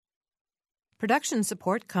Production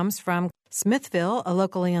support comes from Smithville, a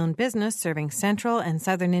locally owned business serving central and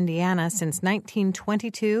southern Indiana since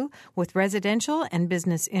 1922 with residential and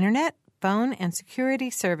business internet, phone, and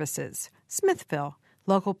security services. Smithville,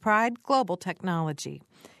 local pride, global technology.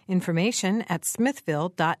 Information at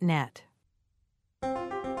smithville.net.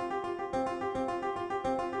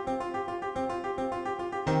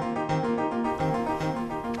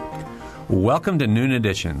 Welcome to Noon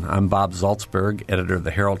Edition. I'm Bob Zaltsberg, editor of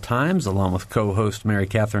the Herald Times, along with co-host Mary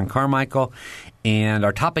Catherine Carmichael. And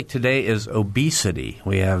our topic today is obesity.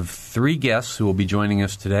 We have three guests who will be joining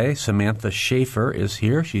us today. Samantha Schaefer is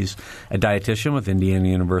here. She's a dietitian with Indiana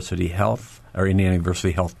University Health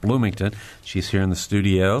Bloomington. She's here in the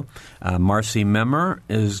studio. Marcy Memmer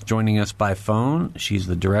is joining us by phone. She's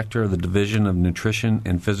the director of the Division of Nutrition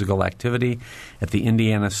and Physical Activity at the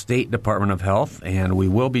Indiana State Department of Health. And we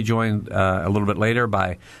will be joined a little bit later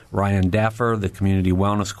by Ryan Daffer, the Community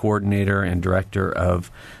Wellness Coordinator and Director of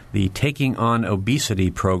the Taking on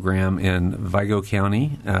Obesity program in Vigo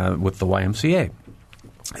County with the YMCA.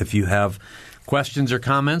 If you have questions or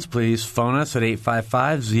comments, please phone us at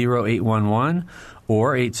 855-0811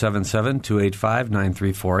 or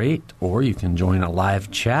 877-285-9348, or you can join a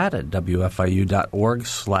live chat at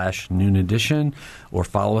wfiu.org/noonedition or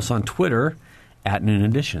follow us on Twitter at Noon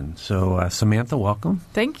Edition. So, Samantha, welcome.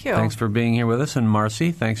 Thank you. Thanks for being here with us. And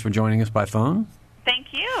Marcy, thanks for joining us by phone.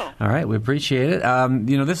 Thank you. All right, we appreciate it.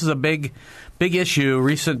 This is a big issue.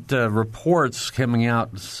 Recent reports coming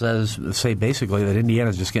out say basically that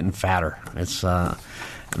Indiana is just getting fatter. It's the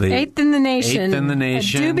eighth in the nation. Eighth in the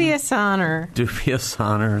nation. A dubious honor. Dubious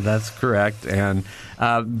honor. That's correct. And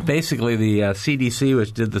basically, the CDC,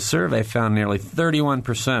 which did the survey, found nearly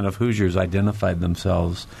 31% of Hoosiers identified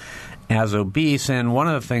themselves as obese. And one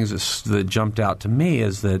of the things that jumped out to me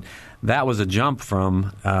is that was a jump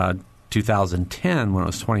from 2010 when it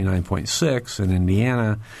was 29.6 in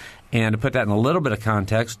Indiana. And to put that in a little bit of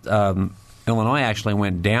context, Illinois actually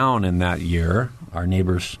went down in that year, our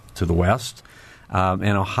neighbors to the west,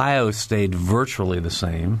 and Ohio stayed virtually the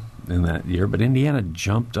same in that year, but Indiana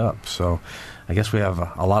jumped up. So I guess we have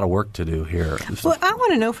a lot of work to do here. Well, I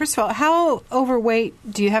want to know, first of all, how overweight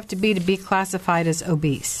do you have to be classified as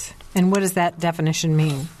obese? And what does that definition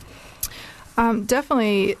mean?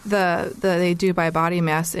 Definitely they do by body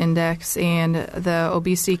mass index, and the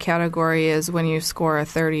obesity category is when you score a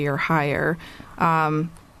 30 or higher.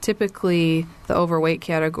 Typically, the overweight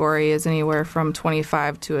category is anywhere from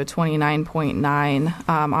 25 to a 29.9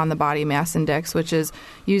 on the body mass index, which is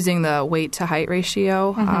using the weight to height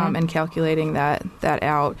ratio and calculating that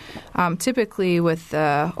out. Typically, with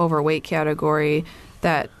the overweight category,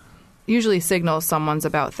 that usually signals someone's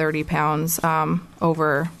about 30 pounds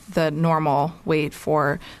over the normal weight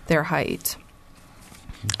for their height.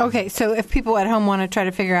 Okay, so if people at home want to try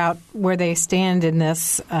to figure out where they stand in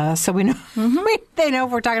this, so we know they know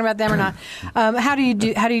if we're talking about them or not, how do you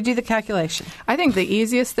do the calculation? I think the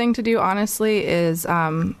easiest thing to do, honestly, is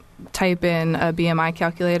type in a BMI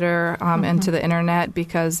calculator into the internet,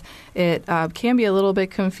 because it can be a little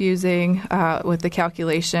bit confusing with the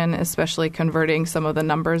calculation, especially converting some of the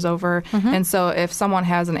numbers over. And so if someone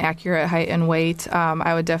has an accurate height and weight,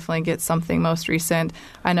 I would definitely get something most recent.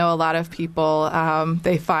 I know a lot of people,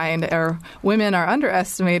 they find women are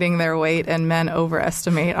underestimating their weight and men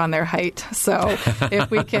overestimate on their height. So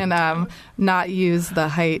if we can not use the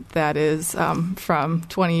height that is from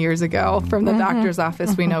 20 years ago from the doctor's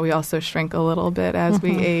office, we know we also shrink a little bit as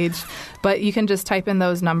we age. But you can just type in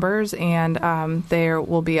those numbers, and there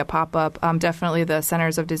will be a pop-up. Definitely the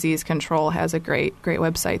Centers of Disease Control has a great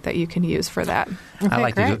website that you can use for that. Okay, I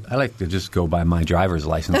like to just go by my driver's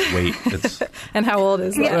license weight. And how old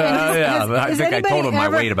is that? I think I told him my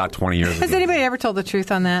weight about 20 years ago. Has anybody ever told the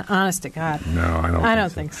truth on that? Honest to God. No, I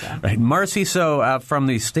don't think so. Right. Marcy, so from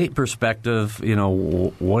the state perspective,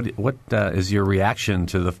 what is your reaction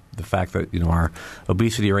to the fact that our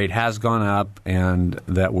obesity rate has gone up and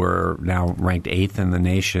that we're now ranked 8th in the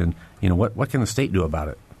nation? What can the state do about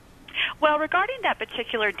it? Well, regarding that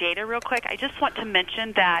particular data real quick, I just want to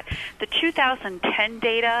mention that the 2010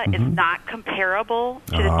 data is not comparable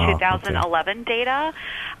to the 2011 data,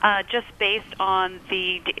 just based on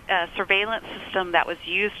the surveillance system that was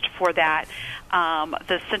used for that.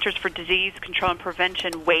 The Centers for Disease Control and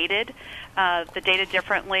Prevention weighted the data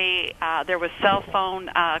differently. There was cell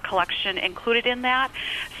phone collection included in that.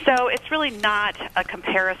 So it's really not a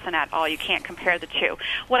comparison at all. You can't compare the two.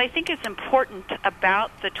 What I think is important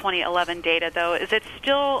about the 2011 2011 data, though, is it's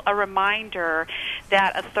still a reminder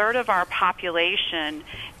that a third of our population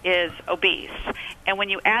is obese. And when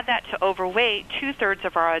you add that to overweight, 2/3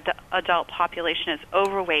 of our adult population is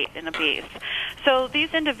overweight and obese. So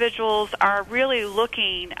these individuals are really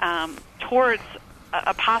looking towards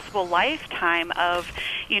a possible lifetime of,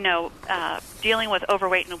 dealing with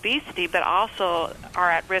overweight and obesity, but also are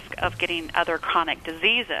at risk of getting other chronic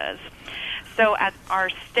diseases. So at our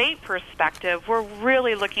state perspective, we're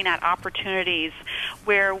really looking at opportunities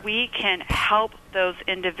where we can help those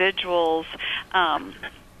individuals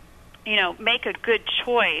make a good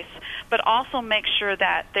choice, but also make sure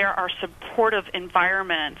that there are supportive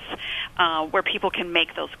environments where people can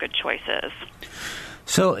make those good choices.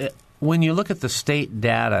 So when you look at the state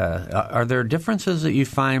data, are there differences that you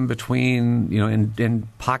find between, in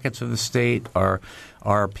pockets of the state?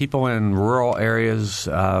 Are people in rural areas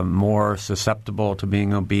more susceptible to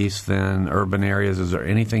being obese than urban areas? Is there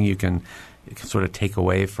anything you can sort of take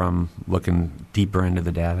away from looking deeper into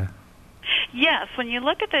the data? Yes, when you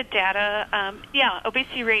look at the data,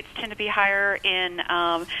 obesity rates tend to be higher in,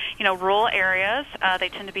 rural areas. They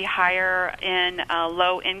tend to be higher in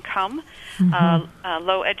low-income,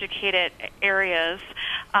 low-educated areas.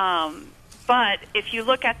 But if you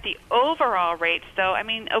look at the overall rates, though,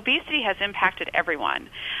 obesity has impacted everyone,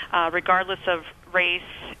 regardless of race,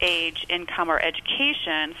 age, income, or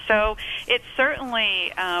education. So it's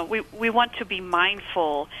certainly, we want to be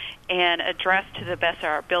mindful and address to the best of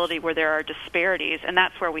our ability where there are disparities, and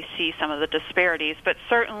that's where we see some of the disparities. But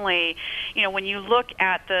certainly, when you look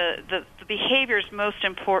at the behaviors most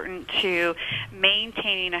important to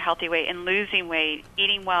maintaining a healthy weight and losing weight,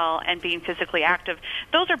 eating well, and being physically active,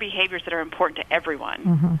 those are behaviors that are important to everyone.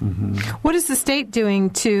 Mm-hmm. What is the state doing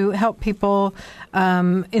to help people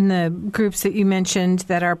in the groups that you mentioned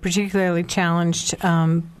that are particularly challenged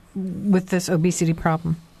with this obesity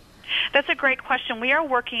problem? That's a great question. We are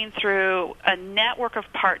working through a network of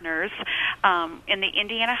partners in the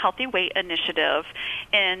Indiana Healthy Weight Initiative,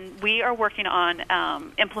 and we are working on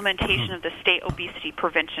implementation of the state obesity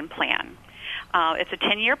prevention plan. It's a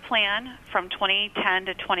 10-year plan from 2010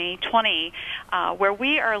 to 2020 where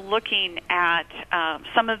we are looking at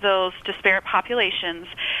some of those disparate populations,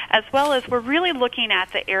 as well as we're really looking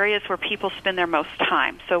at the areas where people spend their most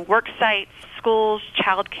time. So work sites, schools,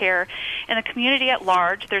 child care, and the community at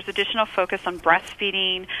large. There's additional focus on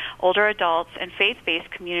breastfeeding, older adults, and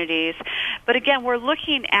faith-based communities. But again, we're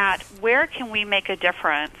looking at where can we make a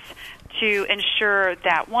difference to ensure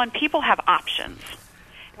that, one, people have options.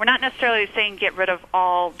 We're not necessarily saying get rid of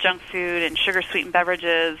all junk food and sugar-sweetened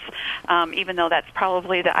beverages, even though that's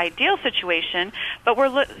probably the ideal situation. But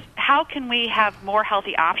how can we have more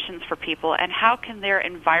healthy options for people, and how can their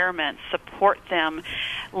environment support them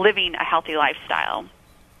living a healthy lifestyle?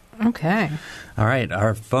 Okay. All right.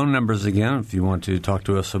 Our phone numbers again, if you want to talk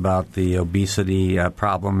to us about the obesity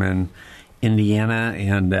problem in Indiana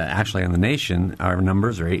and actually in the nation, our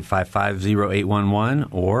numbers are 855-0811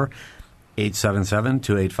 or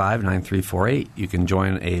 877-285-9348. You can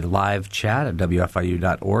join a live chat at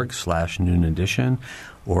wfiu.org/Noon Edition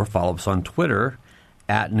or follow us on Twitter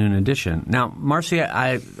at Noon Edition. Now, Marcy,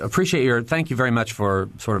 I appreciate thank you very much for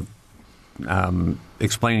sort of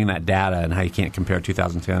explaining that data and how you can't compare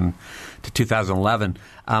 2010 to 2011.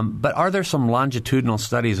 But are there some longitudinal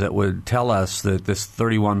studies that would tell us that this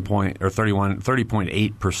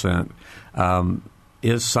 30.8%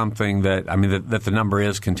 is something that, that the number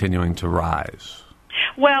is continuing to rise?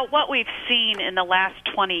 Well, what we've seen in the last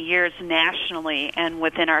 20 years nationally and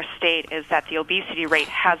within our state is that the obesity rate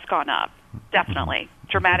has gone up, definitely,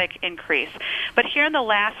 dramatic increase. But here in the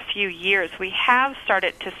last few years, we have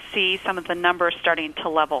started to see some of the numbers starting to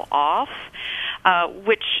level off,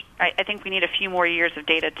 which I think we need a few more years of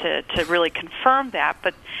data to really confirm that.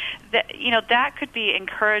 But, that could be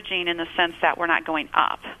encouraging in the sense that we're not going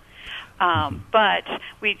up. But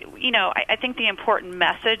I think the important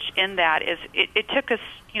message in that is it took us,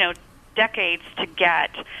 decades to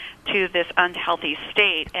get to this unhealthy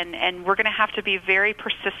state, and we're going to have to be very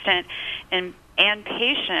persistent and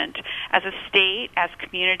patient as a state, as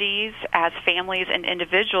communities, as families and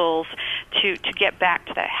individuals to get back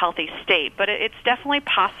to that healthy state. But it's definitely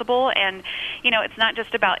possible, and it's not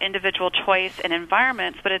just about individual choice and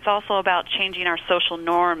environments, but it's also about changing our social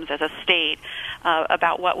norms as a state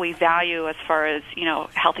about what we value as far as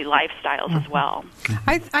healthy lifestyles as well.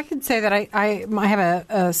 I could say that I have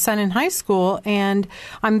a son in high school, and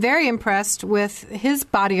I'm very impressed with his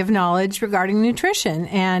body of knowledge regarding nutrition.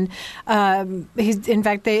 And in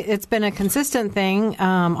fact, it's been a consistent thing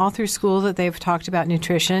all through school that they've talked about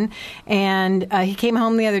nutrition. And he came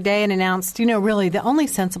home the other day and announced, really, the only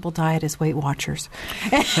sensible diet is Weight Watchers.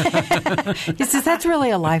 He says that's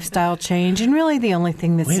really a lifestyle change and really the only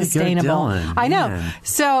thing that's Way to go, sustainable. Dylan. I know. Man.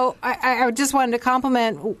 So I just wanted to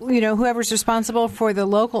compliment, whoever's responsible for the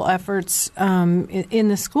local efforts in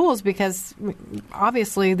the schools, because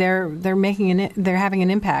obviously they're having an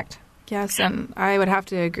impact. Yes, and I would have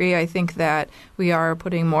to agree. I think that we are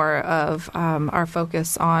putting more of our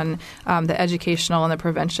focus on the educational and the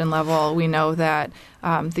prevention level. We know that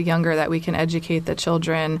the younger that we can educate the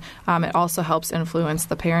children, it also helps influence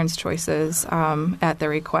the parents' choices at their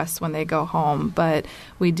requests when they go home. But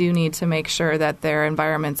we do need to make sure that their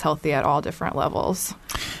environment's healthy at all different levels.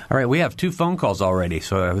 All right, we have 2 phone calls already,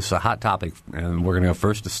 so this is a hot topic, and we're going to go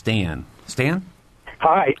first to Stan. Stan?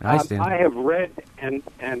 Hi. Stan. I have read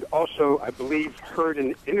and also, I believe, heard in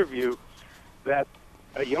an interview that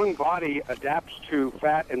a young body adapts to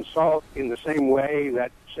fat and salt in the same way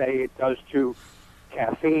that, say, it does to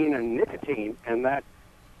caffeine and nicotine, and that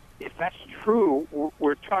if that's true,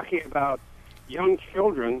 we're talking about young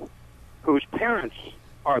children whose parents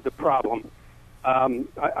are the problem.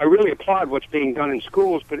 I really applaud what's being done in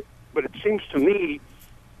schools, but it seems to me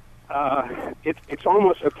it's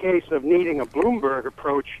almost a case of needing a Bloomberg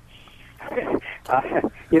approach.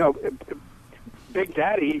 Big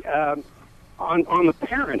Daddy on the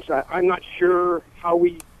parents. I'm not sure how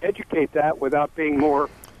we educate that without being more,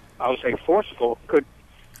 I'll say, forceful.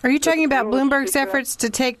 Are you talking about Bloomberg's efforts to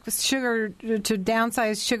take sugar, to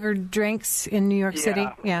downsize sugar drinks in New York City?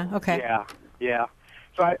 Yeah. Okay. Yeah.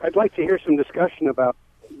 So I'd like to hear some discussion about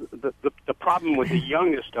the problem with the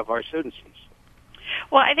youngest of our citizens.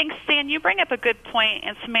 Well, I think, Stan, you bring up a good point,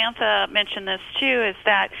 and Samantha mentioned this too, is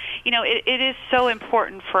that, it is so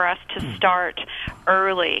important for us to start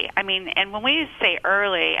early. I mean, and when we say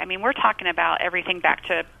early, we're talking about everything back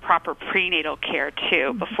to proper prenatal care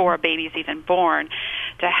too, before a baby's even born,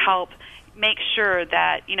 to help make sure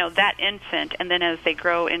that, that infant, and then as they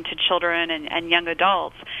grow into children and young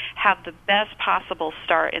adults, have the best possible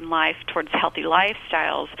start in life towards healthy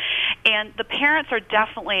lifestyles. And the parents are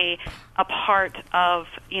definitely a part of,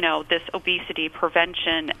 this obesity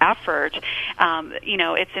prevention effort.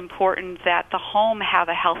 It's important that the home have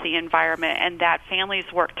a healthy environment and that families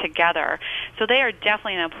work together. So they are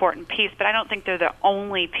definitely an important piece, but I don't think they're the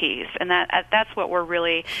only piece. And that's what we're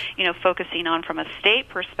really, focusing on from a state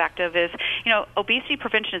perspective is, obesity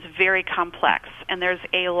prevention is very complex, and there's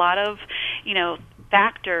a lot of,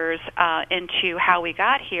 factors into how we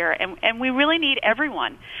got here, and we really need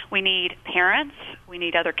everyone. We need parents, we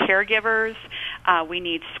need other caregivers, we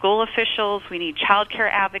need school officials, we need child care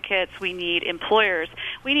advocates, we need employers.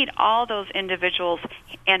 We need all those individuals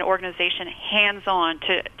and organization hands-on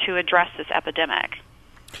to address this epidemic.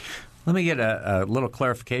 Let me get a little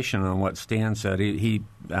clarification on what Stan said.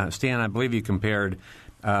 Stan, I believe you compared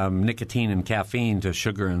nicotine and caffeine to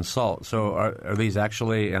sugar and salt. So are these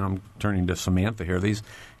actually, and I'm turning to Samantha here,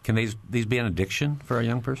 can these be an addiction for a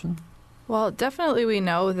young person? Well, definitely we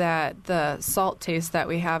know that the salt taste that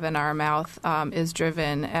we have in our mouth is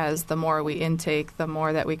driven as the more we intake, the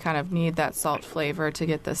more that we kind of need that salt flavor to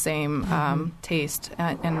get the same taste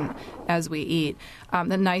and as we eat.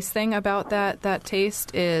 The nice thing about that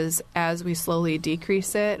taste is as we slowly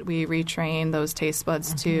decrease it, we retrain those taste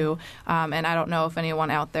buds too. And I don't know if anyone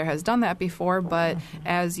out there has done that before, but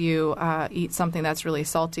as you eat something that's really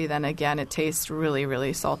salty, then again, it tastes really,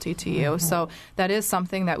 really salty to you. So that is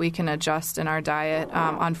something that we can adjust in our diet.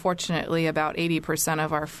 Unfortunately, about 80%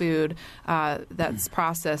 of our food that's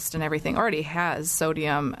processed and everything already has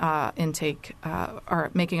sodium intake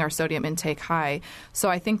or making our sodium intake high. So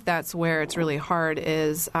I think that's where it's really hard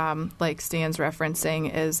is, like Stan's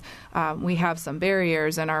referencing, is we have some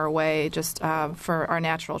barriers in our way just for our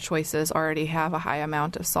natural choices already have a high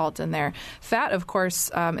amount of salt in there. Fat, of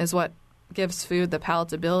course, is what gives food the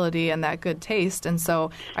palatability and that good taste. And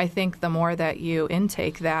so I think the more that you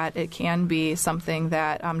intake that, it can be something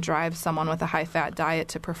that drives someone with a high-fat diet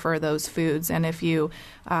to prefer those foods. And if you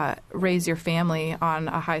raise your family on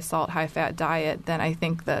a high-salt, high-fat diet, then I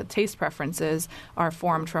think the taste preferences are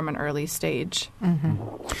formed from an early stage.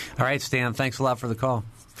 All right, Stan, thanks a lot for the call.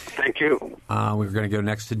 Thank you. We're going to go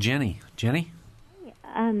next to Jenny. Jenny?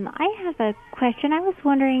 I have a question. I was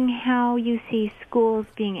wondering how you see schools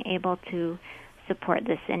being able to support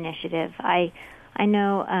this initiative. I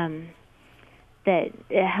know that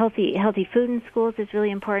healthy food in schools is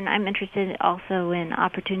really important. I'm interested also in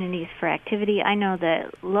opportunities for activity. I know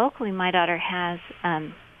that locally my daughter has,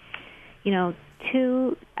 I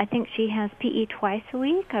think she has PE twice a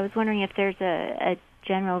week. I was wondering if there's a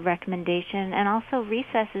general recommendation. And also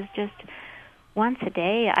recess is just once a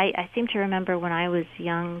day. I seem to remember when I was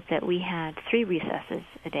young that we had 3 recesses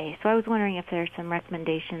a day. So I was wondering if there are some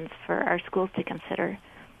recommendations for our schools to consider.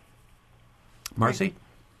 Marcy?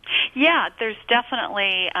 Yeah, there's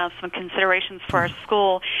definitely some considerations for our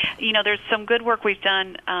school. There's some good work we've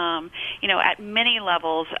done, at many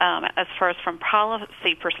levels. As far as from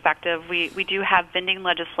policy perspective, we do have vending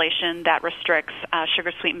legislation that restricts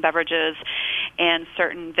sugar-sweetened beverages and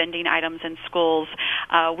certain vending items in schools.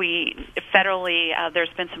 Federally,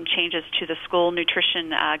 there's been some changes to the school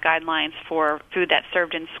nutrition guidelines for food that's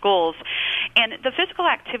served in schools. And the physical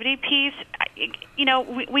activity piece,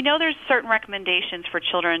 we know there's certain recommendations for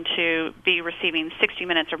children to be receiving 60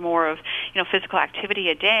 minutes or more of, physical activity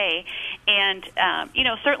a day. And,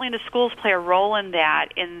 certainly the schools play a role in that,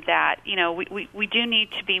 we do need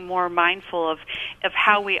to be more mindful of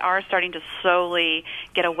how we are starting to slowly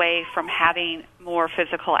get away from having more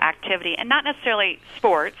physical activity, and not necessarily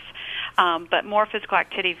sports, but more physical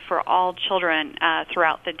activity for all children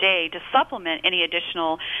throughout the day to supplement any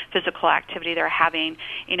additional physical activity they're having,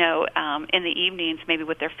 in the evenings, maybe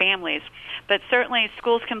with their families. But certainly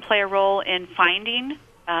schools can play a role in finding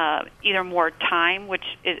either more time, which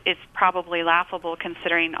is probably laughable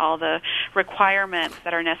considering all the requirements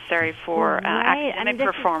that are necessary for academic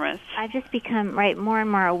performance. I've just become more and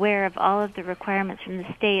more aware of all of the requirements from the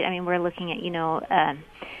state. I mean, we're looking at,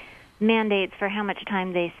 mandates for how much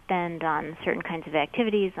time they spend on certain kinds of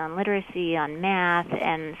activities, on literacy, on math,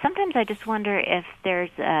 and sometimes I just wonder if there's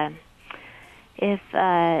the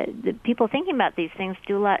people thinking about these things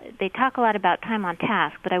they talk a lot about time on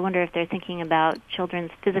task, but I wonder if they're thinking about children's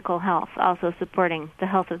physical health, also supporting the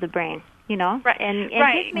health of the brain, Right. And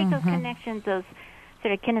right. just make those connections, those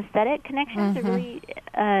sort of kinesthetic connections that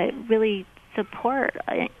really support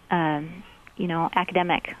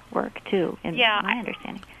academic work too, in my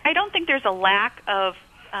understanding. I don't think there's a lack of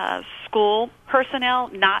school personnel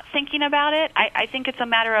not thinking about it. I think it's a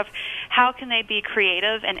matter of how can they be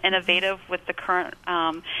creative and innovative with the current,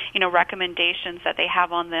 recommendations that they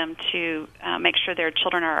have on them to make sure their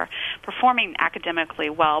children are performing academically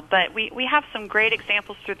well. But we have some great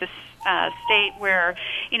examples through this state where,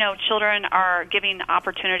 children are given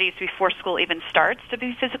opportunities before school even starts to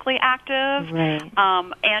be physically active, right.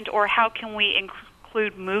 And or how can we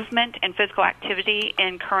include movement and physical activity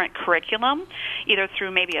in current curriculum, either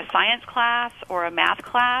through maybe a science class or a math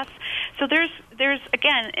class. So there's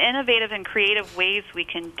again, innovative and creative ways we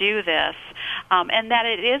can do this, and that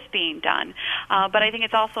it is being done. But I think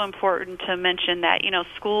it's also important to mention that,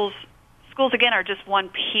 schools, again, are just one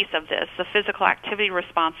piece of this. The physical activity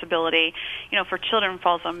responsibility, for children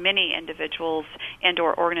falls on many individuals and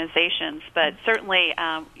or organizations. But certainly,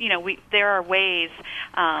 there are ways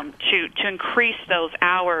to increase those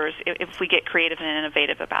hours if we get creative and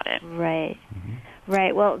innovative about it. Right.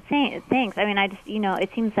 Right. Well, thanks. I mean, it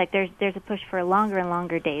seems like there's a push for longer and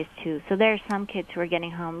longer days, too. So there are some kids who are getting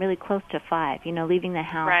home really close to 5, leaving the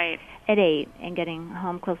house at 8 and getting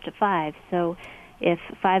home close to 5. So if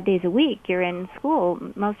 5 days a week you're in school,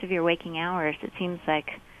 most of your waking hours, it seems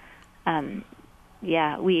like, the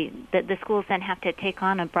schools then have to take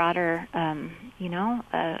on a broader,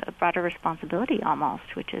 a broader responsibility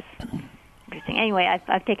almost, which is interesting. Anyway,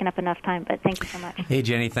 I've taken up enough time, but thank you so much. Hey,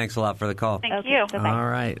 Jenny, thanks a lot for the call. Thank you. Bye-bye. All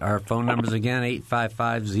right. Our phone numbers again,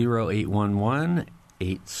 855-0811,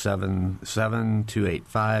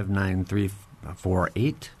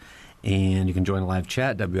 877-285-9348. And you can join the live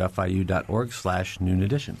chat, wfiu.org/noon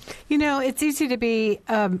edition. It's easy to be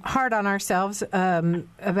hard on ourselves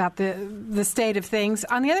about the state of things.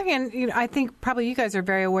 On the other hand, I think probably you guys are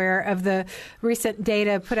very aware of the recent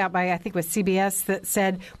data put out by, I think, with CBS that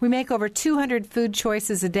said we make over 200 food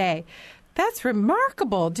choices a day. That's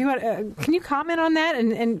remarkable. Can you comment on that?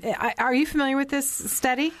 And are you familiar with this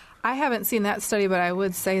study? I haven't seen that study, but I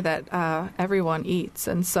would say that everyone eats,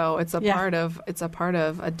 and so it's a part of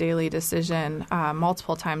a daily decision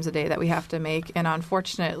multiple times a day that we have to make. And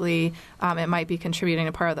unfortunately, it might be contributing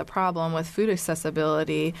to part of the problem with food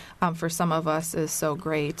accessibility. For some of us, is so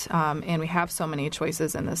great, and we have so many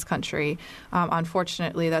choices in this country.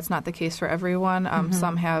 Unfortunately, that's not the case for everyone.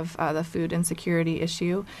 Some have the food insecurity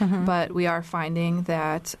issue, but we are finding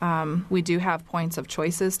that we do have points of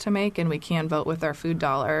choices to make, and we can vote with our food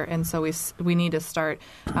dollar. And so we need to start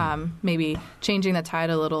maybe changing the tide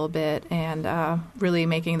a little bit and really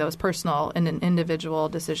making those personal and individual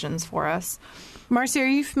decisions for us. Marcy, are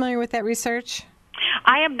you familiar with that research?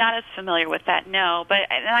 I am not as familiar with that, no. But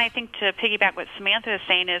and I think to piggyback what Samantha is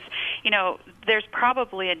saying is, there's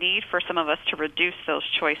probably a need for some of us to reduce those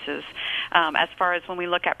choices. As far as when we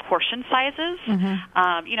look at portion sizes,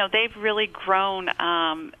 they've really grown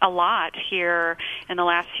a lot here in the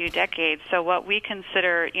last few decades. So what we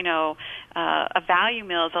consider, a value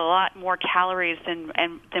meal is a lot more calories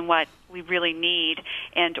than what we really need,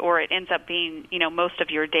 or it ends up being, most of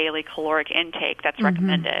your daily caloric intake that's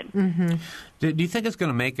recommended. Mm-hmm. Do you think it's going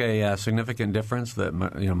to make a significant difference that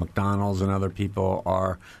McDonald's and other people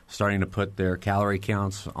are starting to put their calorie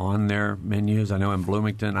counts on their menus? I know in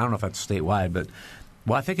Bloomington, I don't know if that's statewide, but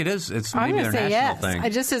I think it is. It's maybe I'm going to say yes.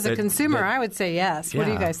 thing. Just as a consumer, I would say yes. Yeah. What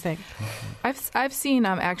do you guys think? I've seen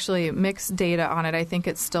actually mixed data on it. I think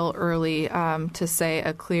it's still early to say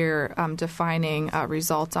a clear defining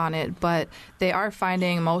result on it, but they are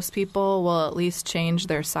finding most people will at least change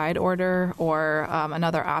their side order or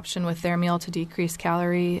another option with their meal to decrease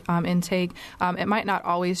calorie intake. It might not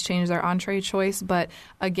always change their entree choice, but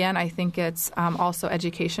again, I think it's also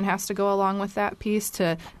education has to go along with that piece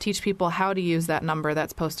to teach people how to use that number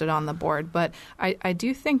that's posted on the board. But I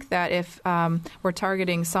do think that if we're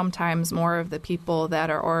targeting sometimes more of the people that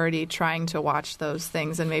are already trying to watch those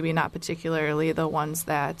things and maybe not particularly the ones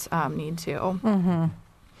that need to. Mm-hmm.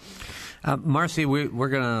 Marcy, we're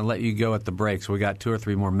going to let you go at the break, so we got 2 or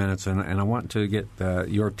 3 more minutes, and I want to get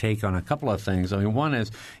your take on a couple of things. I mean, one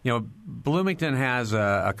is, Bloomington has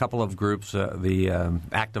a couple of groups, the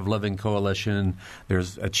Active Living Coalition.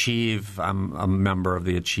 There's Achieve. I'm a member of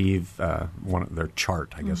the Achieve, one of their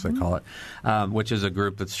chart, I guess they call it, which is a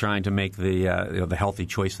group that's trying to make the healthy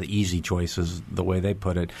choice, the easy choice is the way they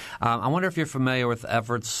put it. I wonder if you're familiar with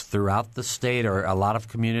efforts throughout the state or a lot of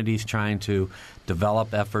communities trying to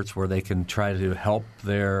develop efforts where they can try to help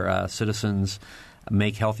their citizens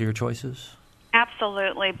make healthier choices?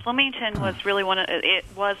 Absolutely. Bloomington was really it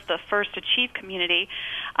was the first Achieve community,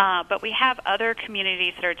 but we have other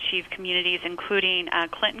communities that are Achieve communities, including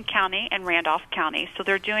Clinton County and Randolph County. So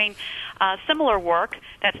they're doing similar work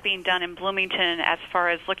that's being done in Bloomington as far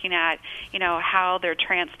as looking at, how their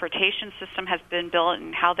transportation system has been built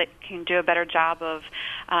and how they can do a better job of,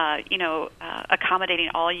 accommodating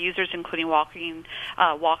all users, including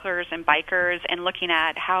walkers and bikers, and looking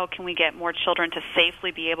at how can we get more children to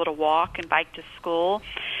safely be able to walk and bike to school,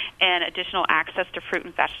 and additional access to fruit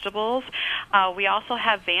and vegetables. We also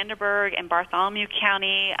have Vanderburgh and Bartholomew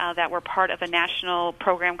County that were part of a national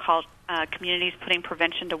program called Communities Putting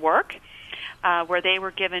Prevention to Work, where they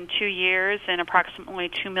were given 2 years and approximately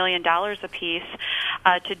 $2 million apiece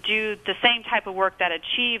to do the same type of work that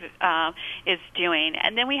Achieve is doing.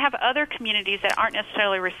 And then we have other communities that aren't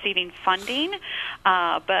necessarily receiving funding,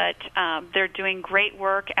 but they're doing great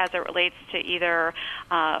work as it relates to either,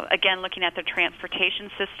 again, looking at the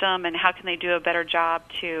transportation system and how can they do a better job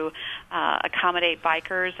to accommodate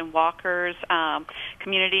bikers and walkers.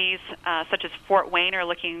 Communities such as Fort Wayne are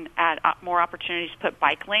looking at more opportunities to put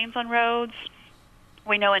bike lanes on roads.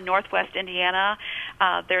 We know in Northwest Indiana,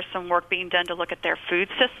 there's some work being done to look at their food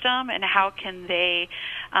system and how can the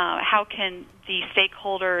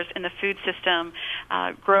stakeholders in the food system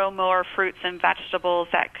grow more fruits and vegetables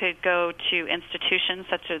that could go to institutions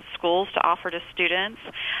such as schools to offer to students.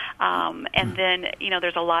 And then,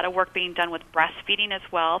 there's a lot of work being done with breastfeeding as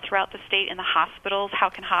well throughout the state in the hospitals. How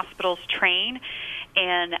can hospitals train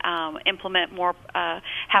and implement more,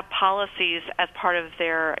 have policies as part of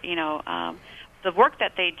their, the work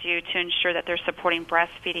that they do to ensure that they're supporting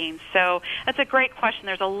breastfeeding. So that's a great question.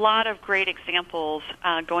 There's a lot of great examples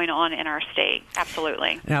going on in our state.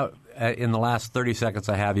 Absolutely. Now, in the last 30 seconds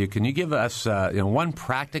I have you, can you give us one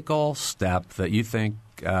practical step that you think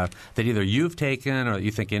that either you've taken or that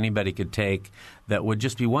you think anybody could take that would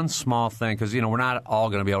just be one small thing? Because, we're not all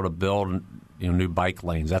going to be able to build new bike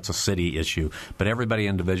lanes. That's a city issue. But everybody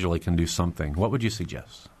individually can do something. What would you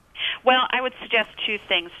suggest? Well, I would suggest 2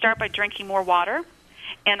 things. Start by drinking more water,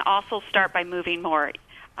 and also start by moving more.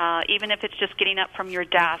 Even if it's just getting up from your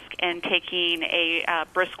desk and taking a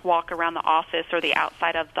brisk walk around the office or the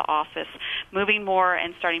outside of the office, moving more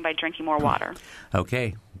and starting by drinking more water.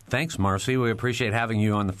 Okay. Thanks, Marcy. We appreciate having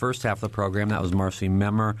you on the first half of the program. That was Marcy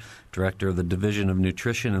Memmer, Director of the Division of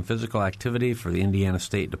Nutrition and Physical Activity for the Indiana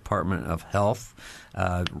State Department of Health.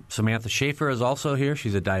 Samantha Schaefer is also here.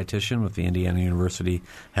 She's a dietitian with the Indiana University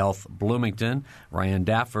Health Bloomington. Ryan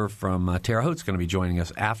Daffer from Terre Haute is going to be joining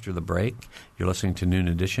us after the break. You're listening to Noon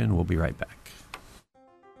Edition. We'll be right back.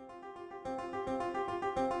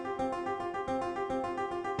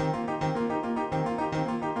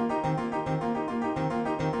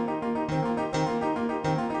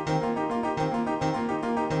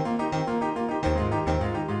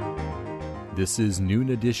 This is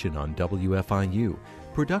Noon Edition on WFIU.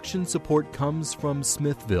 Production support comes from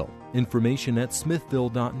Smithville. Information at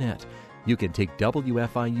smithville.net. You can take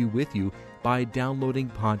WFIU with you by downloading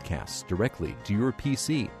podcasts directly to your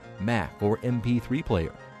PC, Mac, or MP3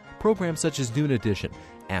 player. Programs such as Noon Edition,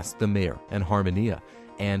 Ask the Mayor, and Harmonia,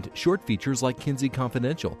 and short features like Kinsey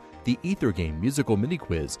Confidential, the Ether Game musical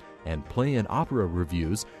mini-quiz, and play and opera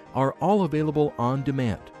reviews are all available on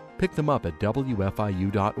demand. Pick them up at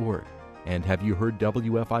WFIU.org. And have you heard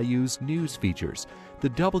WFIU's news features?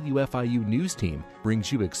 The WFIU News Team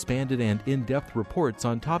brings you expanded and in-depth reports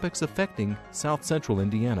on topics affecting South Central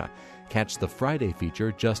Indiana. Catch the Friday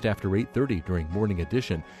feature just after 8:30 during Morning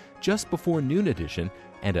Edition, just before Noon Edition,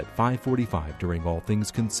 and at 5:45 during All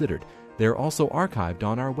Things Considered. They're also archived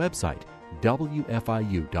on our website,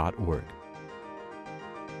 WFIU.org.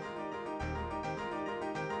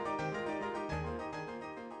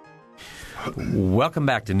 Welcome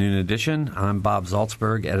back to Noon Edition. I'm Bob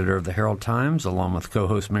Zaltsberg, editor of the Herald Times, along with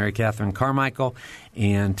co-host Mary Catherine Carmichael.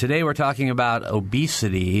 And today we're talking about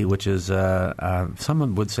obesity, which is,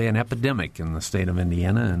 someone would say, an epidemic in the state of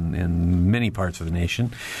Indiana and in many parts of the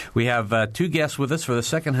nation. We have two guests with us for the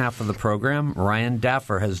second half of the program. Ryan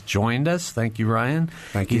Daffer has joined us. Thank you, Ryan.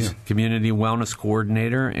 Thank you. He's Community Wellness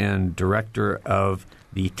Coordinator and Director of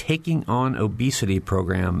the Taking on Obesity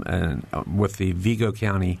program with the Vigo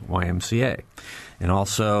County YMCA. And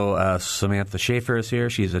also Samantha Schaefer is here.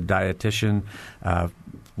 She's a dietitian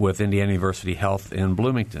with Indiana University Health in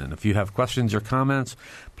Bloomington. If you have questions or comments,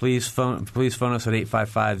 please phone us at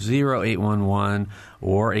 855-0811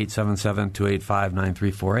 or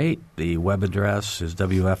 877-285-9348. The web address is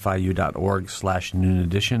wfiu.org/Noon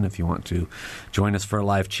Edition if you want to join us for a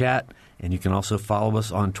live chat. And you can also follow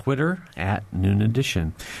us on Twitter at Noon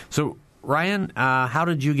Edition. So, Ryan, how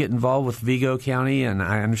did you get involved with Vigo County? And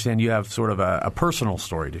I understand you have sort of a personal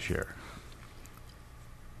story to share.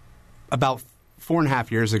 About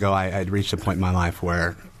 4.5 years ago, I had reached a point in my life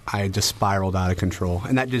where I had just spiraled out of control.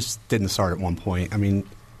 And that just didn't start at one point. I mean,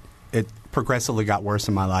 it progressively got worse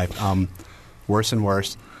in my life, worse and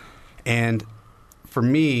worse. And for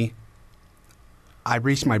me, I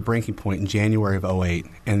reached my breaking point in January of 2008,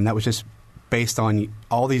 and that was just based on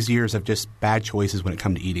all these years of just bad choices when it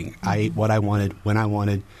came to eating. I ate what I wanted, when I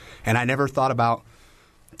wanted, and I never thought about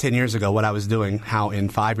 10 years ago what I was doing, how in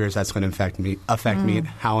 5 years that's going to affect me, and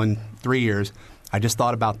how in 3 years. I just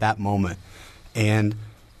thought about that moment. And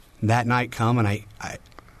that night come, and I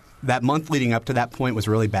that month leading up to that point was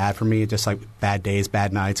really bad for me, just like bad days,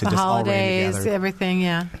 bad nights. It just all ran together. Everything,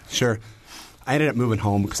 yeah. Sure. I ended up moving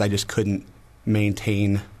home because I just couldn't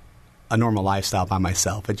maintain a normal lifestyle by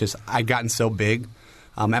myself. I'd gotten so big.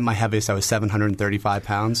 At my heaviest, I was 735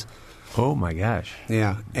 pounds. Oh, my gosh.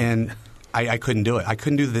 Yeah, and I couldn't do it. I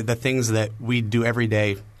couldn't do the things that we do every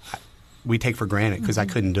day we take for granted because I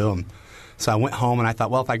couldn't do them. So I went home, and I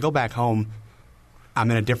thought, well, if I go back home,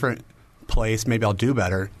 I'm in a different place. Maybe I'll do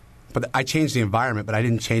better. But I changed the environment, but I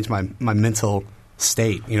didn't change my mental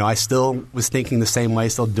state. You know, I still was thinking the same way,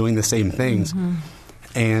 still doing the same things.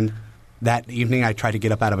 And that evening, I tried to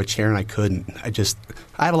get up out of a chair, and I couldn't.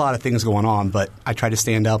 I had a lot of things going on, but I tried to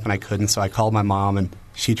stand up, and I couldn't. So I called my mom, and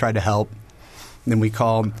she tried to help. And then we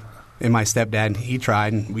called, and my stepdad, and he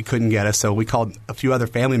tried, and we couldn't get us. So we called a few other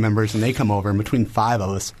family members, and they come over. And between 5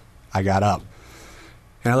 of us, I got up.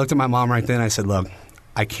 And I looked at my mom right then, and I said, look,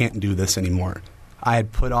 I can't do this anymore. I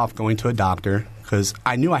had put off going to a doctor because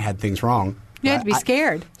I knew I had things wrong. You had to be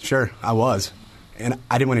scared. Sure, I was. And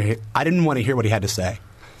I didn't want to hear what he had to say.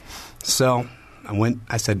 So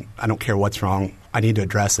I said, I don't care what's wrong. I need to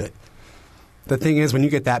address it. The thing is, when you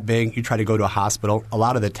get that big, you try to go to a hospital. A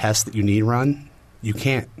lot of the tests that you need run, you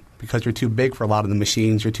can't because you're too big for a lot of the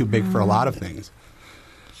machines. You're too big for a lot of things.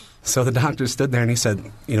 So the doctor stood there and he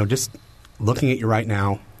said, just looking at you right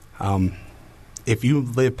now, if you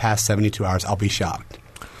live past 72 hours, I'll be shocked.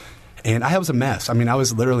 And I was a mess. I mean, I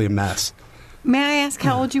was literally a mess. May I ask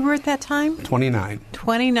how old you were at that time? 29.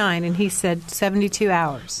 29, and he said 72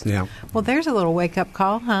 hours. Yeah. Well, there's a little wake-up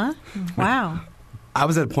call, huh? Wow. I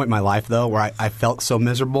was at a point in my life, though, where I felt so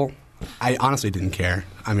miserable, I honestly didn't care.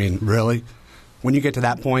 I mean, really. When you get to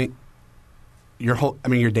that point, your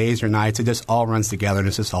days, your nights, it just all runs together, and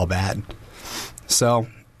it's just all bad. So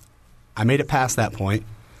I made it past that point,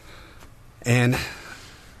 and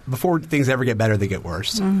before things ever get better, they get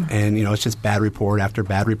worse. And, it's just bad report after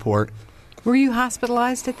bad report. Were you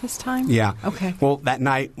hospitalized at this time? Yeah. Okay. Well, that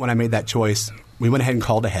night when I made that choice, we went ahead and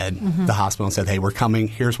called ahead the hospital and said, hey, we're coming.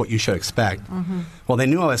 Here's what you should expect. Well, they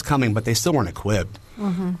knew I was coming, but they still weren't equipped.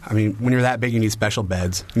 I mean, when you're that big, you need special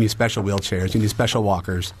beds, you need special wheelchairs, you need special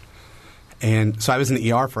walkers. And so I was in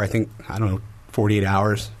the ER for, 48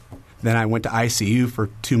 hours. Then I went to ICU for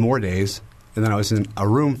 2 more days. and then I was in a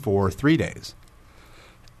room for 3 days.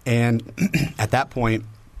 And at that point,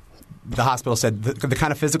 the hospital said, the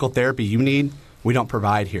kind of physical therapy you need, we don't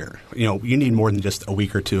provide here. You need more than just a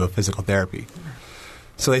week or two of physical therapy.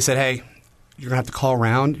 So they said, hey, you're going to have to call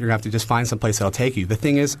around. You're going to have to just find some place that'll take you. The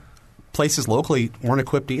thing is, places locally weren't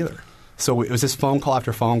equipped either. So it was just phone call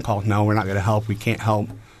after phone call. No, we're not going to help. We can't help.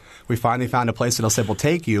 We finally found a place that'll say, we'll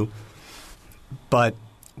take you, but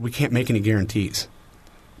we can't make any guarantees.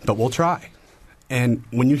 But we'll try. And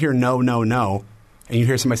when you hear no, no, no, and you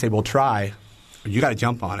hear somebody say, we'll try, you got to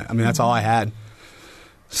jump on it. I mean, that's all I had.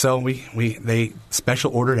 So they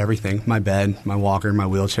special ordered everything, my bed, my walker, my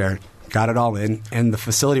wheelchair, got it all in, and the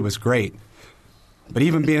facility was great. But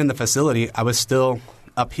even being in the facility, I was still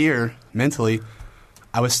up here mentally.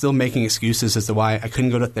 I was still making excuses as to why I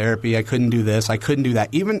couldn't go to therapy, I couldn't do this, I couldn't do that.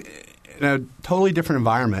 Even in a totally different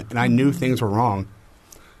environment, and I knew things were wrong,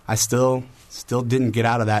 I still didn't get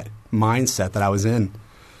out of that mindset that I was in.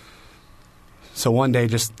 So one day,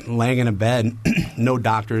 just laying in a bed, no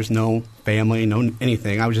doctors, no family, no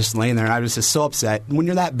anything. I was just laying there, and I was just so upset. When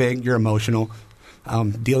you're that big, you're emotional,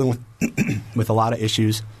 dealing with with a lot of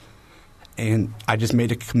issues. And I just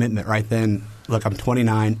made a commitment right then. Look, I'm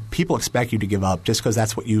 29. People expect you to give up just because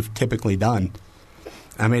that's what you've typically done.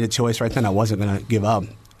 And I made a choice right then. I wasn't going to give up.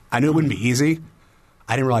 I knew it wouldn't be easy.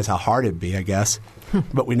 I didn't realize how hard it'd be, I guess.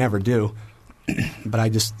 But we never do. But I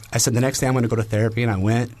said the next day I'm going to go to therapy, and I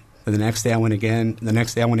went. And the next day I went again. The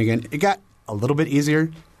next day I went again. It got a little bit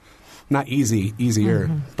easier. Not easier.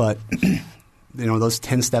 Mm-hmm. But, those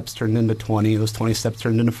 10 steps turned into 20. Those 20 steps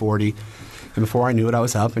turned into 40. And before I knew it, I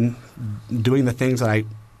was up and doing the things that I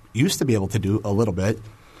used to be able to do a little bit.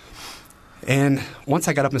 And once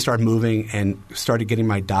I got up and started moving and started getting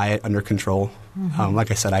my diet under control,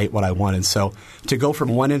 like I said, I ate what I wanted. So to go from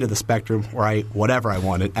one end of the spectrum where I ate whatever I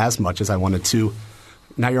wanted, as much as I wanted to,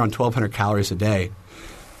 now you're on 1,200 calories a day.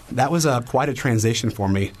 That was quite a transition for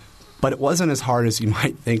me. But it wasn't as hard as you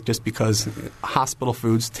might think, just because hospital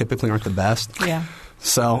foods typically aren't the best. Yeah.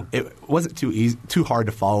 So it wasn't too hard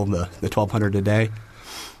to follow the 1,200 a day.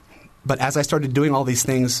 But as I started doing all these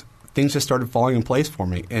things just started falling in place for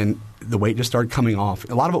me, and the weight just started coming off.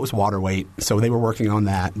 A lot of it was water weight, so they were working on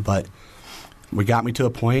that. But we got me to a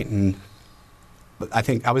point, and I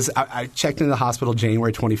think I checked into the hospital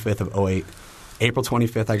January 25th of 2008. April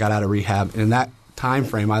 25th, I got out of rehab, and in that time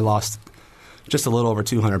frame, I lost just a little over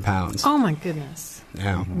 200 pounds. Oh, my goodness.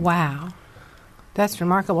 Yeah. Wow. That's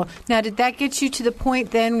remarkable. Now, did that get you to the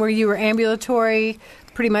point then where you were ambulatory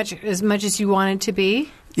pretty much as you wanted to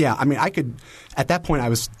be? Yeah. I mean, at that point, I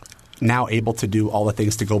was now able to do all the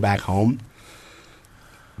things to go back home.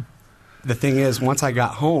 The thing is, once I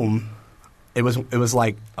got home, it was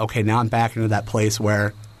like, okay, now I'm back into that place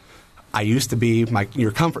where I used to be,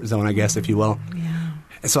 your comfort zone, I guess, if you will. Yeah.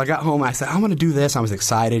 And so I got home, and I said, I want to do this. I was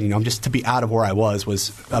excited. Just to be out of where I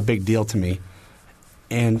was a big deal to me.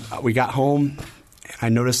 And we got home, and I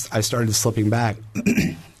noticed I started slipping back.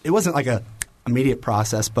 It wasn't like a immediate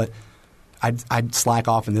process, but I'd slack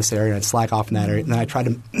off in this area, and I'd slack off in that area, and then I tried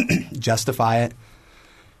to justify it.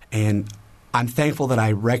 And I'm thankful that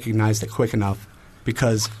I recognized it quick enough,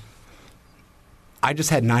 because I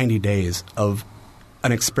just had 90 days of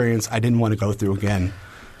an experience I didn't want to go through again.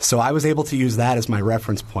 So I was able to use that as my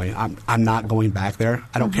reference point. I'm not going back there.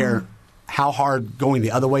 I don't care how hard going the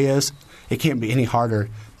other way is. It can't be any harder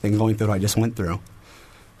than going through what I just went through.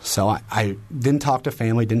 So I didn't talk to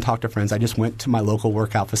family, didn't talk to friends. I just went to my local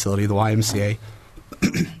workout facility, the YMCA,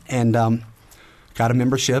 and got a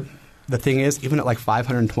membership. The thing is, even at like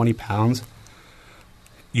 520 pounds,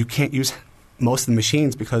 you can't use most of the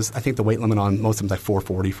machines because I think the weight limit on most of them is like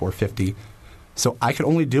 440, 450. So I could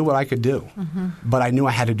only do what I could do. But I knew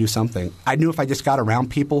I had to do something. I knew if I just got around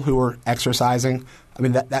people who were exercising, I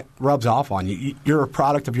mean, that rubs off on you. You're a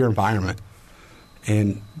product of your environment.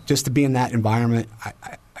 And just to be in that environment,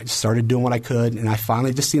 I just started doing what I could, and I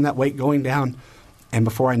finally just seen that weight going down. And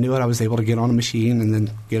before I knew it, I was able to get on a machine and then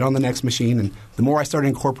get on the next machine. And the more I started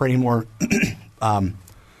incorporating more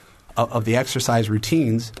of the exercise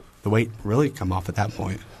routines, the weight really come off at that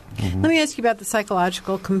point. Let me ask you about the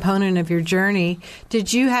psychological component of your journey.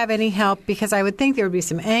 Did you have any help? Because I would think there would be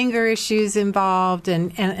some anger issues involved,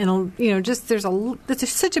 and just there's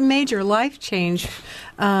such a major life change.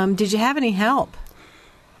 Did you have any help?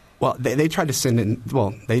 Well, they tried to send in.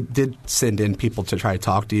 Well, they did send in people to try to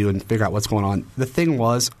talk to you and figure out what's going on. The thing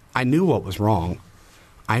was, I knew what was wrong.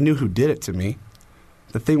 I knew who did it to me.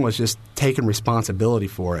 The thing was just taking responsibility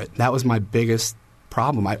for it. That was my biggest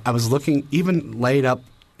problem. I was looking, even laid up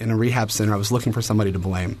in a rehab center, I was looking for somebody to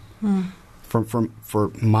blame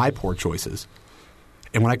for my poor choices.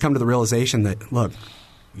 And when I come to the realization that, look,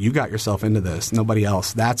 you got yourself into this, nobody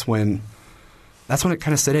else. That's when it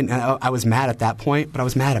kind of set in. And I was mad at that point, but I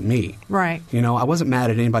was mad at me. Right. You know, I wasn't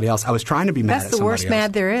mad at anybody else. I was trying to be mad at somebody else. That's the worst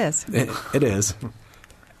mad there is. It is.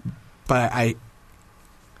 But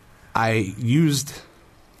I used –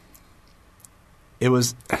 it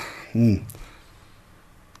was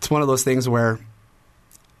it's one of those things where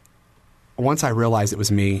once I realized it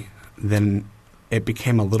was me, then it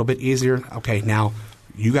became a little bit easier. Okay, now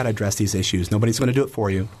you got to address these issues. Nobody's going to do it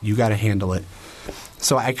for you. You got to handle it.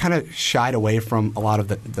 So I kind of shied away from a lot of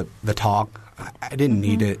the talk. I didn't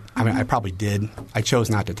need it. I mean, I probably did. I chose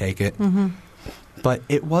not to take it. But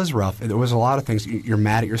it was rough. There was a lot of things. You're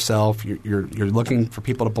mad at yourself. You're looking for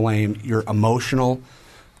people to blame. You're emotional.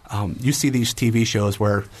 You see these TV shows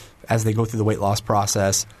where as they go through the weight loss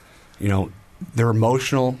process, you know, they're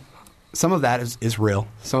emotional. Some of that is real.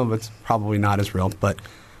 Some of it's probably not as real. But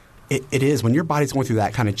it is. When your body's going through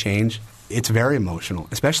that kind of change, it's very emotional,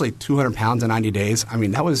 especially 200 pounds in 90 days. I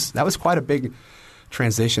mean, that was quite a big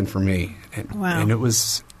transition for me. And it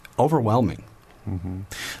was overwhelming.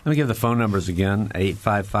 Let me give the phone numbers again,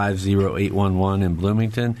 855-0811 in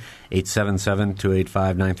Bloomington,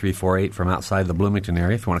 877-285-9348 from outside the Bloomington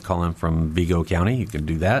area. If you want to call in from Vigo County, you can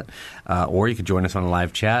do that. Or you can join us on a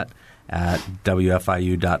live chat at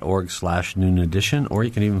wfiu.org/Noon Edition, or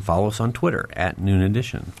you can even follow us on Twitter at Noon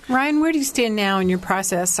Edition. Ryan, where do you stand now in your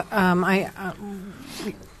process?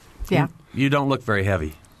 You don't look very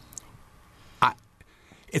heavy.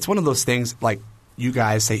 It's one of those things like you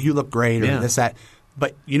guys say, you look great or this, that.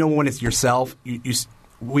 But you know when it's yourself,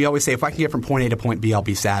 we always say, if I can get from point A to point B, I'll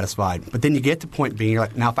be satisfied. But then you get to point B, and you're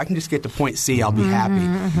like, now if I can just get to point C, I'll be happy.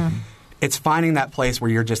 It's finding that place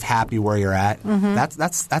where you're just happy where you're at.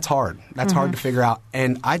 That's hard. That's hard to figure out.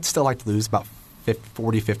 And I'd still like to lose about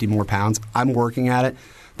 50 more pounds. I'm working at it.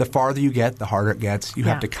 The farther you get, the harder it gets. You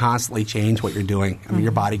have to constantly change what you're doing. I mean,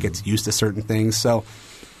 your body gets used to certain things. So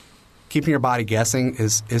keeping your body guessing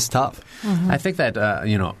is tough. I think that,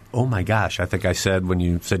 oh my gosh, I think I said when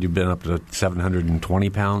you said you've been up to 720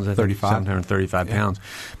 pounds, I think 735 pounds,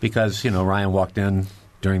 because, Ryan walked in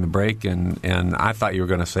during the break, and I thought you were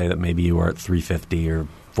going to say that maybe you were at 350 or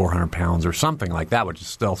 400 pounds or something like that, which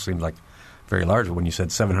still seemed like very large. But when you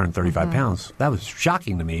said 735 pounds, that was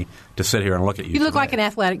shocking to me to sit here and look at you. You look like an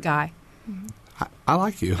athletic guy. I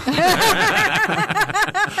like you.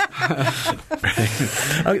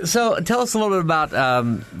 So tell us a little bit about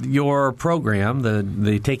your program,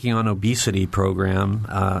 the Taking on Obesity program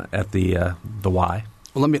at the Y.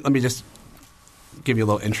 Well, let me just give you a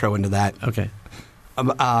little intro into that. Okay.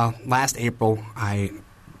 Last April, I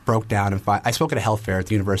broke down and I spoke at a health fair at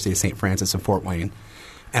the University of St. Francis in Fort Wayne,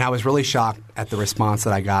 and I was really shocked at the response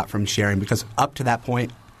that I got from sharing, because up to that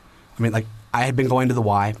point, I mean, like, I had been going to the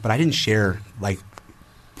Y, but I didn't share like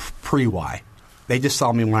pre-Y. They just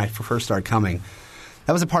saw me when I first started coming.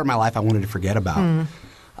 That was a part of my life I wanted to forget about.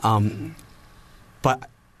 But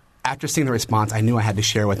after seeing the response, I knew I had to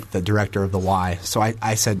share with the director of the Y. So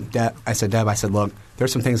I said, Deb, look,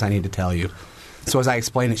 there's some things I need to tell you. So as I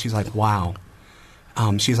explained it, she's like, wow.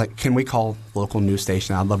 She's like, can we call local news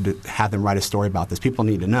station? I'd love to have them write a story about this. People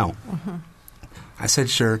need to know. I said,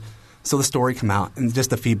 sure. So the story came out, and just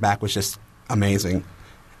the feedback was just amazing.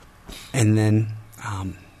 And then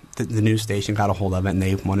the news station got a hold of it, and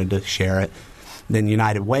they wanted to share it. Then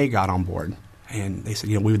United Way got on board, and they said,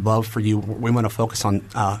 we would love for you. We want to focus on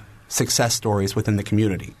success stories within the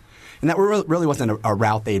community. And that really wasn't a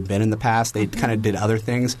route they'd been in the past. They kind of did other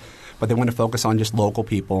things, but they wanted to focus on just local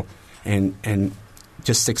people and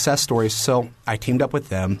just success stories. So I teamed up with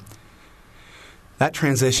them. That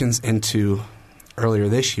transitions into earlier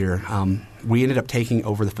this year. We ended up taking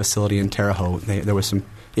over the facility in Terre Haute. There was some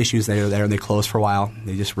issues there, and they closed for a while.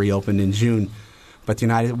 They just reopened in June. But the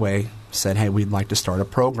United Way said, hey, we'd like to start a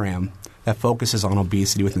program that focuses on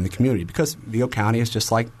obesity within the community, because Vigo County is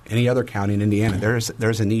just like any other county in Indiana.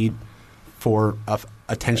 There's a need for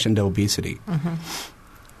attention to obesity.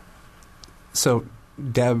 So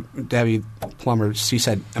Debbie Plummer, she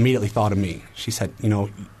said, immediately thought of me. She said,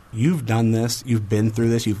 you've done this, you've been through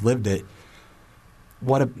this, you've lived it.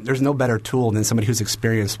 There's no better tool than somebody who's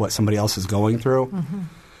experienced what somebody else is going through.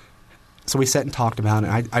 So we sat and talked about it.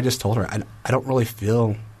 And I just told her, I don't really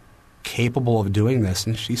feel capable of doing this.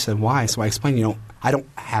 And she said, why? So I explained, I don't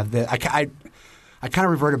have this. I kind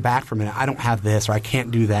of reverted back from it. I don't have this, or I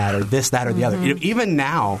can't do that, or this, that, or the other. Even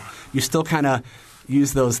now, you still kind of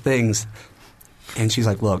use those things. And she's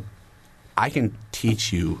like, look, I can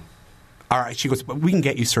teach you. All right, she goes, but we can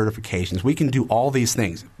get you certifications. We can do all these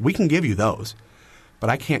things. We can give you those. But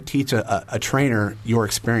I can't teach a trainer your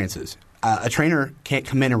experiences. a trainer can't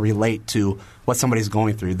come in and relate to what somebody's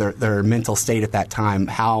going through, their mental state at that time,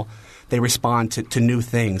 how they respond to new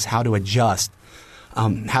things, how to adjust,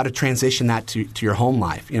 how to transition that to your home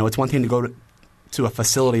life. It's one thing to go to a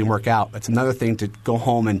facility and work out. It's another thing to go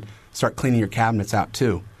home and start cleaning your cabinets out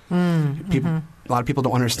too. A lot of people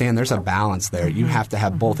don't understand there's a balance there. You have to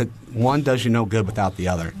have both. One does you no good without the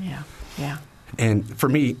other. Yeah. And for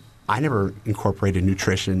me, I never incorporated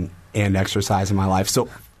nutrition and exercise in my life. So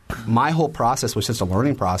my whole process was just a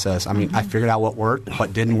learning process. I mean, I figured out what worked,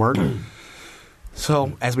 what didn't work.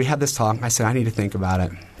 So as we had this talk, I said, I need to think about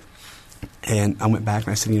it. And I went back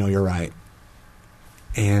and I said, you're right.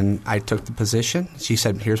 And I took the position. She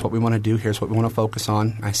said, here's what we want to do. Here's what we want to focus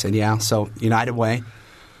on. I said, yeah. So United Way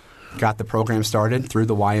got the program started through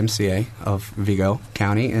the YMCA of Vigo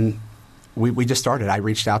County. And we just started. I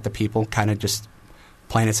reached out to people, kind of just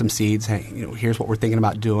planted some seeds. Hey, here's what we're thinking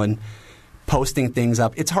about doing. Posting things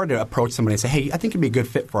up. It's hard to approach somebody and say, hey, I think you'd be a good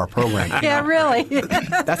fit for our program. Yeah, really.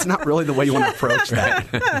 That's not really the way you want to approach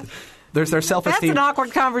that. There's their self-esteem. That's an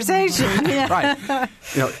awkward conversation. Yeah.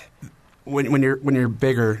 Right. When you're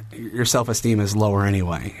bigger, your self-esteem is lower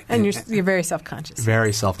anyway. And you're very self-conscious.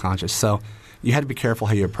 Very self-conscious. So you had to be careful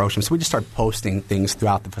how you approach them. So we just started posting things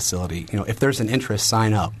throughout the facility. If there's an interest,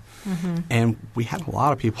 sign up. And we had a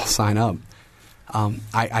lot of people sign up.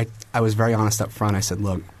 I was very honest up front. I said,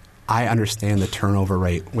 look, I understand the turnover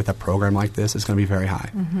rate with a program like this is going to be very high.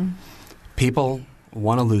 People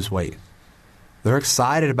want to lose weight. They're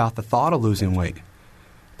excited about the thought of losing weight.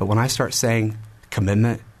 But when I start saying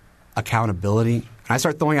commitment, accountability, and I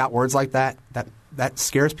start throwing out words like that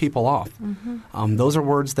scares people off. Those are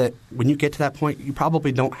words that when you get to that point, you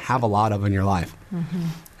probably don't have a lot of in your life.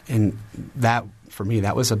 And that, for me,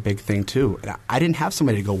 that was a big thing too. I didn't have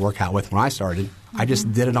somebody to go work out with when I started. I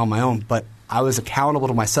just did it on my own. But I was accountable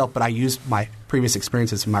to myself, but I used my previous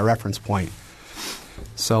experiences as my reference point.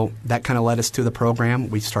 So that kind of led us to the program.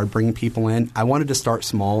 We started bringing people in. I wanted to start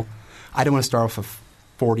small. I didn't want to start off with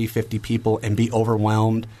 40, 50 people and be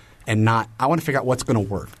overwhelmed and not – I want to figure out what's going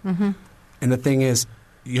to work. And the thing is,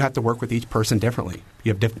 you have to work with each person differently.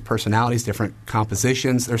 You have different personalities, different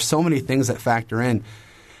compositions. There's so many things that factor in.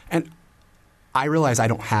 And I realize I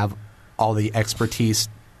don't have all the expertise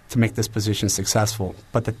to make this position successful.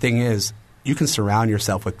 But the thing is, you can surround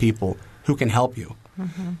yourself with people who can help you.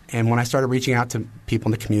 And when I started reaching out to people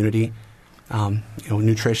in the community,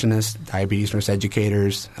 nutritionists, diabetes nurse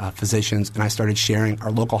educators, physicians, and I started sharing our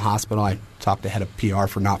local hospital. I talked to head of PR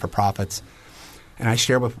for not-for-profits, and I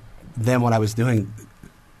shared with them what I was doing.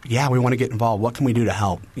 Yeah, we want to get involved. What can we do to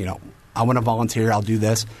help? I want to volunteer. I'll do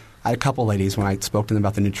this. I had a couple ladies when I spoke to them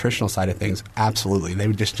about the nutritional side of things. Absolutely. They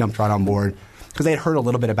just jumped right on board because they had heard a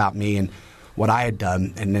little bit about me and what I had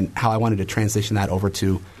done and then how I wanted to transition that over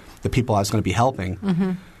to the people I was going to be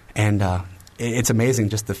helping. And it's amazing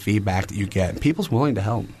just the feedback that you get. People's willing to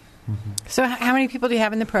help. So how many people do you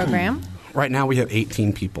have in the program? Right now we have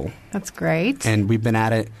 18 people. That's great. And we've been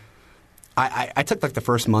at it. I took the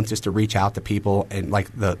first month just to reach out to people and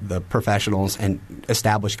the professionals and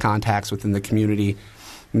establish contacts within the community.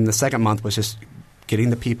 And the second month was just getting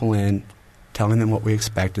the people in, telling them what we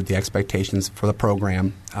expected, the expectations for the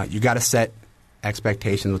program. You got to set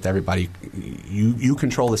expectations with everybody. You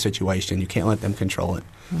control the situation. You can't let them control it.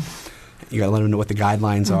 You got to let them know what the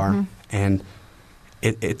guidelines are. And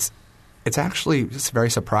it's actually just very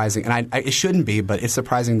surprising. And it shouldn't be, but it's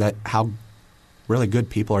surprising that how really good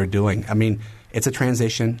people are doing. I mean, it's a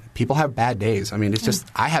transition. People have bad days. I mean, it's just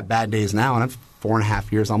I have bad days now, and I'm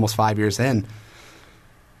 4.5 years, almost 5 years in.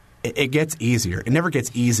 It gets easier. It never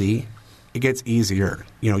gets easy. It gets easier.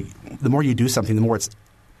 The more you do something, the more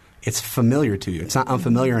it's familiar to you. It's not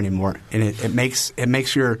unfamiliar anymore, and it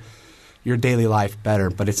makes your daily life better.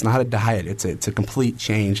 But it's not a diet. It's a complete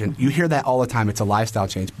change, and you hear that all the time. It's a lifestyle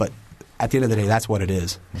change, but at the end of the day, that's what it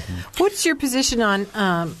is. What's your position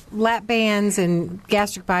on lap bands and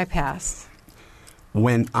gastric bypass?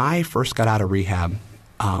 When I first got out of rehab,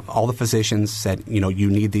 all the physicians said,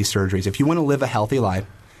 you need these surgeries. If you want to live a healthy life,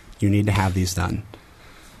 you need to have these done.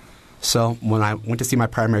 So when I went to see my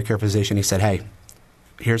primary care physician, he said, hey,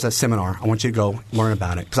 here's a seminar. I want you to go learn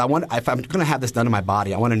about it. Because if I'm going to have this done in my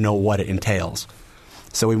body, I want to know what it entails.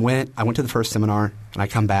 So I went to the first seminar, and I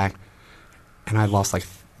come back, and I lost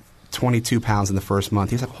 22 pounds in the first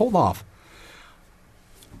month. He's like, hold off.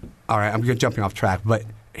 All right, I'm jumping off track, but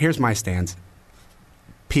here's my stance.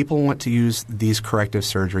 People want to use these corrective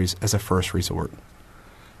surgeries as a first resort.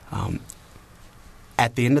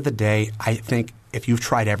 At the end of the day, I think if you've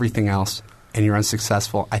tried everything else and you're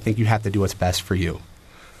unsuccessful, I think you have to do what's best for you.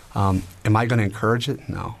 Am I going to encourage it?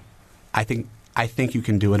 No. I think you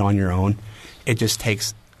can do it on your own. It just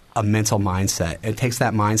takes a mental mindset. It takes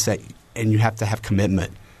that mindset, and you have to have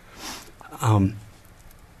commitment.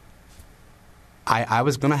 I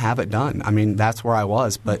was going to have it done. I mean, that's where I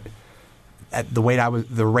was, but at the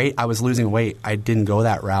rate I was losing weight, I didn't go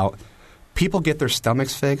that route. People get their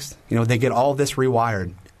stomachs fixed. They get all this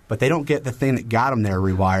rewired, but they don't get the thing that got them there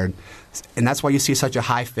rewired. And that's why you see such a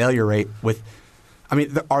high failure rate with –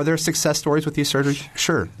 are there success stories with these surgeries?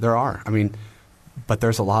 Sure, there are. But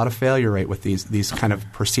there's a lot of failure rate with these kind of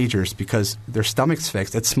procedures because their stomach's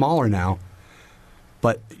fixed. It's smaller now,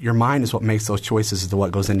 but your mind is what makes those choices as to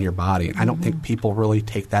what goes into your body. And I don't think people really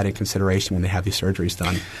take that in consideration when they have these surgeries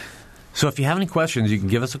done. So if you have any questions, you can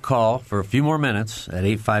give us a call for a few more minutes at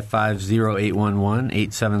 855-0811,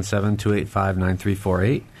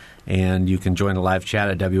 877-285-9348. And you can join the live chat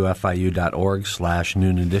at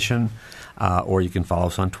wfiu.org/Noon Edition. Or you can follow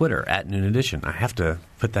us on Twitter at Noon Edition. I have to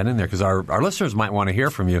put that in there because our listeners might want to hear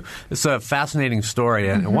from you. It's a fascinating story.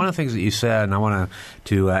 And one of the things that you said, and I want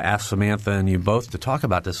to ask Samantha and you both to talk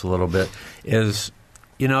about this a little bit, is,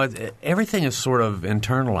 everything is sort of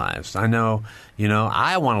internalized. I know,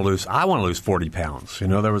 I want to lose 40 pounds.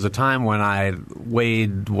 There was a time when I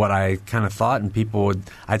weighed what I kind of thought, and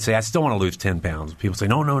I'd say, I still want to lose 10 pounds. People say,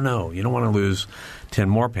 no, you don't want to lose 10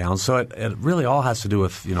 more pounds. So it really all has to do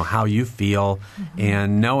with, how you feel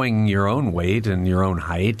and knowing your own weight and your own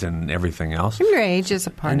height and everything else. And your age is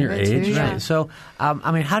a part of it, too. Right. So,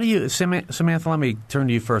 how do you, Samantha, let me turn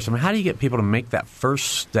to you first. How do you get people to make that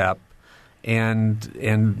first step and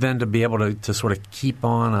then to be able to sort of keep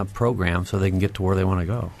on a program so they can get to where they want to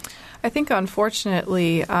go? I think,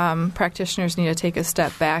 unfortunately, practitioners need to take a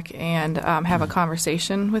step back and have a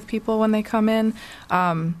conversation with people when they come in.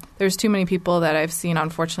 There's too many people that I've seen,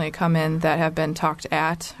 unfortunately, come in that have been talked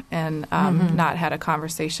at and not had a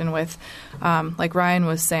conversation with. Like Ryan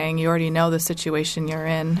was saying, you already know the situation you're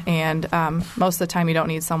in, and most of the time you don't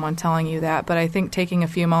need someone telling you that. But I think taking a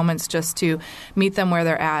few moments just to meet them where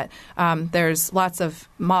they're at. There's lots of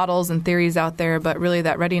models and theories out there, but really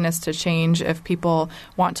that readiness to change, if people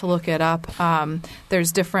want to look it up,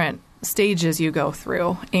 there's different stages you go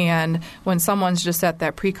through. And when someone's just at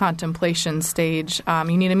that pre-contemplation stage,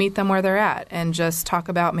 you need to meet them where they're at and just talk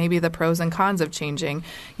about maybe the pros and cons of changing.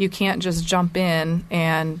 You can't just jump in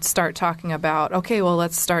and start talking about, okay, well,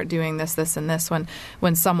 let's start doing this, this, and this when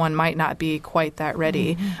someone might not be quite that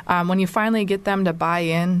ready. When you finally get them to buy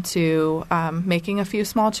into making a few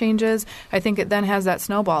small changes, I think it then has that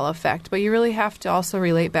snowball effect. But you really have to also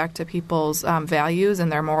relate back to people's values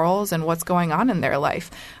and their morals and what's going on in their life.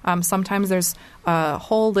 Sometimes there's a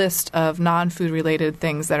whole list of non-food related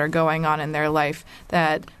things that are going on in their life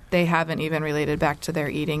that they haven't even related back to their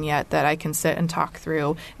eating yet that I can sit and talk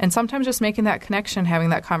through. And sometimes just making that connection,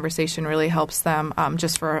 having that conversation really helps them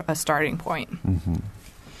just for a starting point.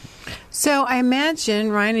 So I imagine,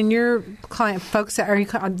 Ryan, and your client folks, are you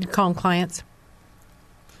call them clients?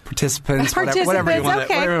 Participants, whatever you want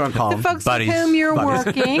to call them. The folks Buddies. with whom you're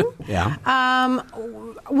working. Yeah.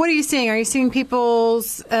 What are you seeing? Are you seeing people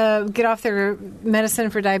get off their medicine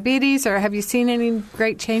for diabetes, or have you seen any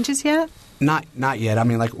great changes yet? Not yet.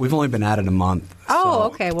 We've only been at it a month.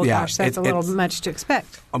 Oh, okay. Well, yeah, gosh, that's a little much to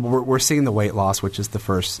expect. We're seeing the weight loss, which is the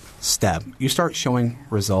first step. You start showing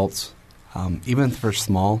results, even if they're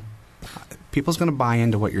small, people's going to buy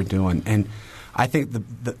into what you're doing. And I think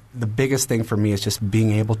the biggest thing for me is just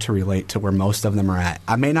being able to relate to where most of them are at.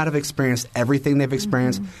 I may not have experienced everything they've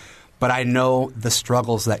experienced, but I know the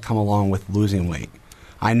struggles that come along with losing weight.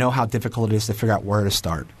 I know how difficult it is to figure out where to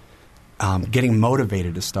start, getting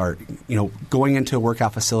motivated to start. Going into a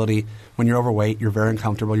workout facility when you're overweight, you're very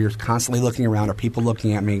uncomfortable. You're constantly looking around. Are people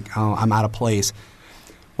looking at me? Oh, I'm out of place.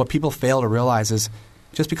 What people fail to realize is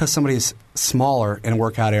just because somebody's smaller in a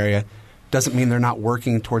workout area doesn't mean they're not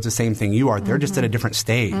working towards the same thing you are. They're just at a different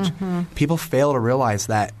stage. People fail to realize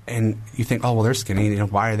that, and you think, oh, well, they're skinny.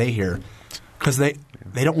 Why are they here? Because they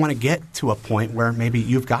don't want to get to a point where maybe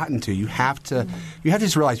you've gotten to. You have to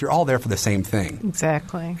just realize you're all there for the same thing.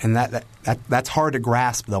 Exactly. And that's hard to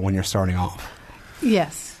grasp, though, when you're starting off.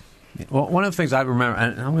 Yes. Well, one of the things I remember,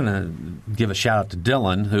 and I'm going to give a shout-out to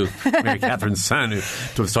Dylan, Mary Catherine's son,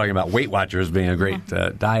 who was talking about Weight Watchers being a great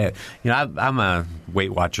diet. I'm a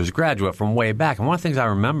Weight Watchers graduate from way back, and one of the things I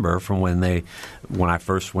remember from when I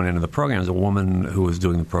first went into the program is a woman who was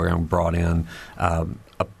doing the program brought in a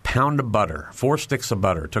pound of butter, 4 sticks of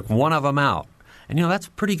butter, took one of them out, and that's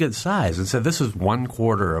a pretty good size, and said, this is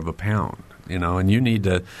 1/4 of a pound, and you need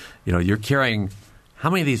to, you're carrying how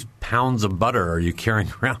many of these pounds of butter are you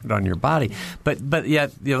carrying around on your body? But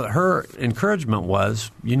yet, her encouragement was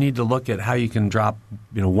you need to look at how you can drop,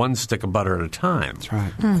 one stick of butter at a time. That's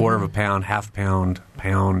right. Mm-hmm. Quarter of a pound, half pound,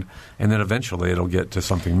 and then eventually it'll get to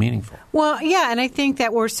something meaningful. Well, yeah, and I think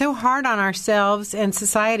that we're so hard on ourselves, and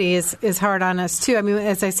society is hard on us too. I mean,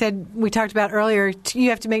 as I said, we talked about earlier, you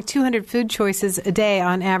have to make 200 food choices a day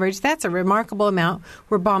on average. That's a remarkable amount.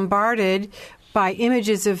 We're bombarded by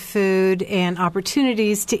images of food and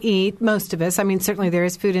opportunities to eat, most of us. I mean, certainly there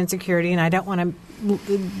is food insecurity, and I don't want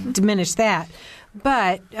to diminish that.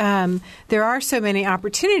 But there are so many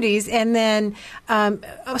opportunities, and then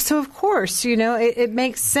so of course, it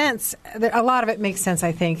makes sense. A lot of it makes sense,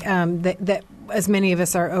 I think, that as many of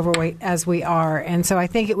us are overweight as we are, and so I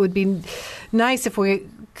think it would be nice if we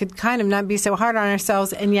could kind of not be so hard on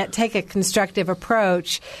ourselves and yet take a constructive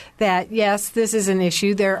approach that, yes, this is an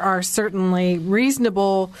issue. There are certainly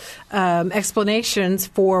reasonable explanations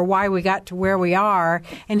for why we got to where we are,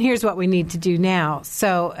 and here's what we need to do now.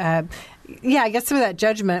 So, I guess some of that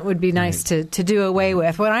judgment would be nice to do away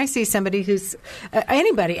with. When I see somebody who's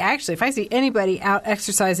anybody, actually, if I see anybody out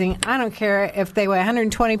exercising, I don't care if they weigh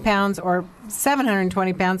 120 pounds or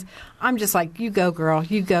 720 pounds. I'm just like, you go, girl.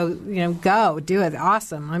 You go, go. Do it.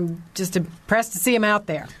 Awesome. I'm just impressed to see them out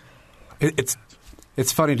there. It's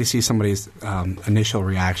funny to see somebody's initial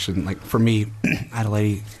reaction. Like for me, I had a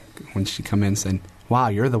lady when she come in saying, wow,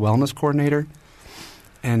 you're the wellness coordinator?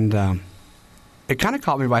 And it kind of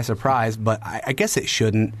caught me by surprise, but I guess it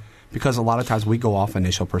shouldn't, because a lot of times we go off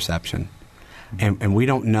initial perception. And we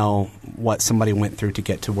don't know what somebody went through to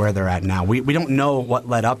get to where they're at now. We don't know what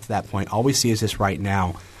led up to that point. All we see is this right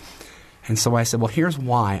now. And so I said, well, here's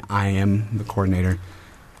why I am the coordinator.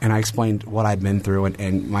 And I explained what I'd been through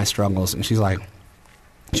and my struggles. And she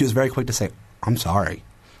was very quick to say, I'm sorry.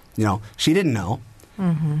 She didn't know.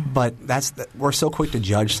 Mm-hmm. But we're so quick to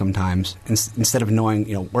judge sometimes instead of knowing,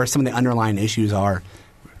 where some of the underlying issues are.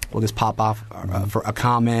 We'll just pop off for a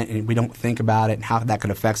comment, and we don't think about it and how that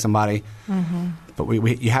could affect somebody. Mm-hmm. But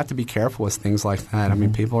you have to be careful with things like that. Mm-hmm. I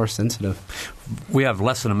mean, people are sensitive. We have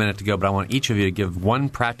less than a minute to go, but I want each of you to give one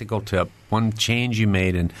practical tip, one change you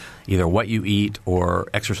made in either what you eat or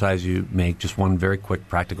exercise you make, just one very quick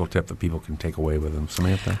practical tip that people can take away with them.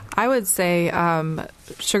 Samantha? I would say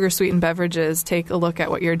sugar-sweetened beverages, take a look at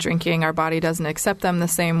what you're drinking. Our body doesn't accept them the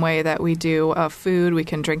same way that we do food. We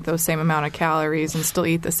can drink those same amount of calories and still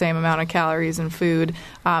eat the same amount of calories in food,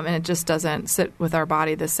 and it just doesn't sit with our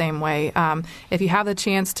body the same way. If you have the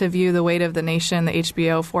chance to view The Weight of the Nation, the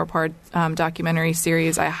HBO 4-part documentary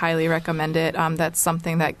series, I highly recommend it. That's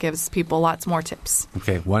something that gives people lots more tips.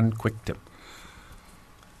 Okay, one quick tip.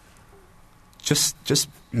 Just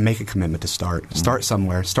make a commitment to start. Mm-hmm. Start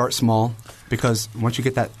somewhere. Start small, because once you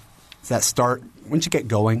get that start, once you get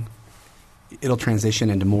going, it'll transition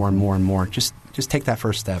into more and more and more. Just take that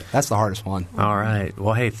first step. That's the hardest one. All right.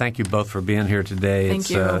 Well, hey, thank you both for being here today. Thank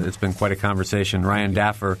you. It's been quite a conversation. Ryan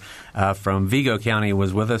Daffer from Vigo County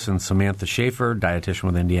was with us, and Samantha Schaefer, dietitian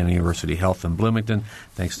with Indiana University Health in Bloomington.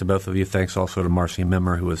 Thanks to both of you. Thanks also to Marcy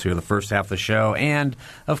Mimmer, who was here the first half of the show, and,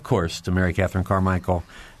 of course, to Mary Catherine Carmichael,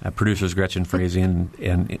 producers Gretchen Frazee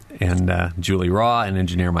and Julie Raw, and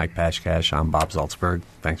engineer Mike Pashkash. I'm Bob Zaltsberg.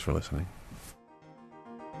 Thanks for listening.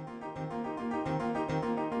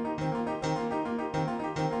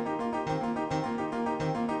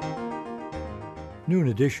 Noon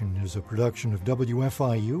Edition is a production of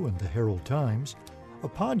WFIU and the Herald Times. A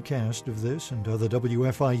podcast of this and other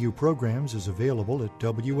WFIU programs is available at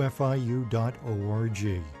wfiu.org.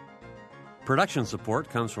 Production support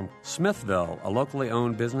comes from Smithville, a locally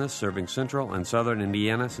owned business serving central and southern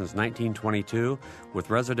Indiana since 1922 with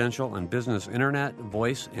residential and business internet,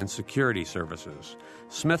 voice, and security services.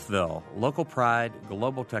 Smithville, local pride,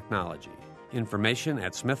 global technology. Information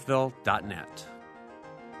at smithville.net.